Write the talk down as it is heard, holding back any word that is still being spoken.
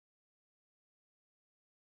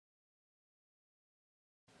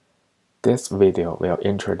This video will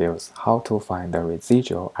introduce how to find the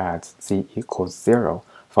residual at z equals 0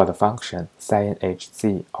 for the function sin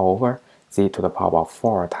hz over z to the power of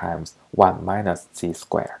 4 times 1 minus z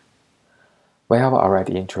squared. We have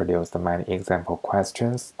already introduced many example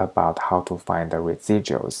questions about how to find the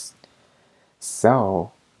residuals.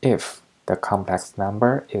 So, if the complex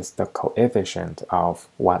number is the coefficient of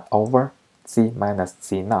 1 over z minus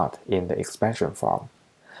z naught in the expansion form,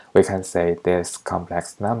 we can say this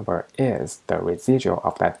complex number is the residual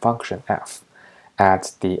of that function f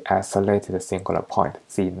at the isolated singular point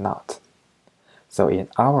z naught. So in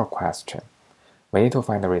our question, we need to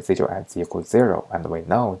find the residual at z equals 0, and we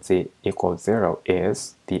know z equals 0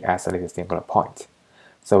 is the isolated singular point.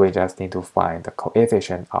 So we just need to find the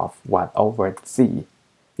coefficient of 1 over z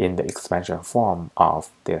in the expansion form of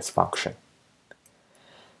this function.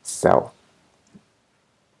 So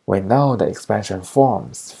we know the expansion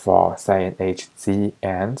forms for sin hz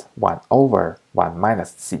and 1 over 1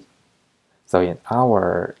 minus z. So in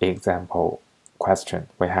our example question,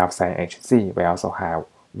 we have sin hz, we also have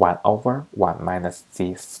 1 over 1 minus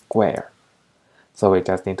z squared. So we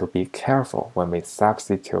just need to be careful when we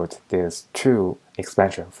substitute these two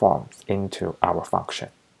expansion forms into our function.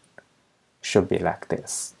 Should be like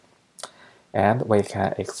this. And we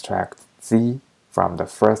can extract z from the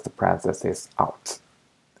first parenthesis out.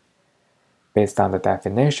 Based on the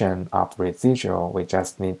definition of residual, we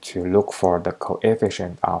just need to look for the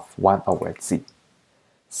coefficient of 1 over z.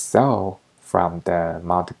 So, from the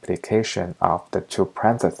multiplication of the two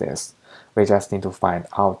parentheses, we just need to find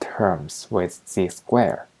out terms with z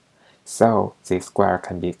squared. So, z squared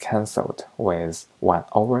can be cancelled with 1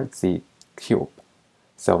 over z cubed.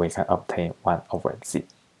 So we can obtain 1 over z.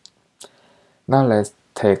 Now let's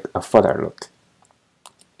take a further look.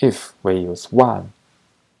 If we use 1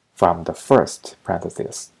 from the first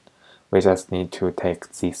parenthesis, we just need to take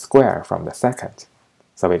z squared from the second,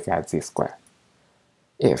 so we get z squared.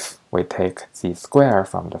 If we take z squared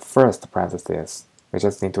from the first parenthesis, we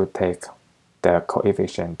just need to take the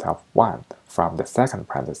coefficient of 1 from the second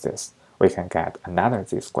parenthesis, we can get another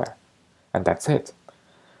z squared. And that's it.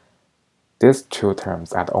 These two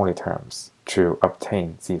terms are the only terms to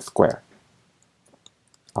obtain z squared.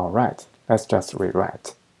 Alright, let's just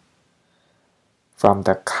rewrite. From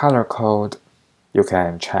the color code, you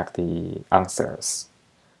can check the answers.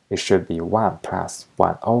 It should be 1 plus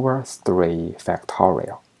 1 over 3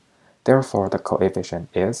 factorial. Therefore, the coefficient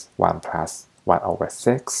is 1 plus 1 over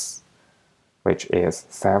 6, which is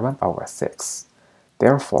 7 over 6.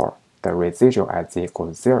 Therefore, the residual at z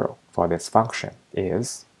equals 0 for this function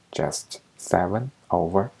is just 7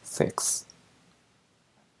 over 6.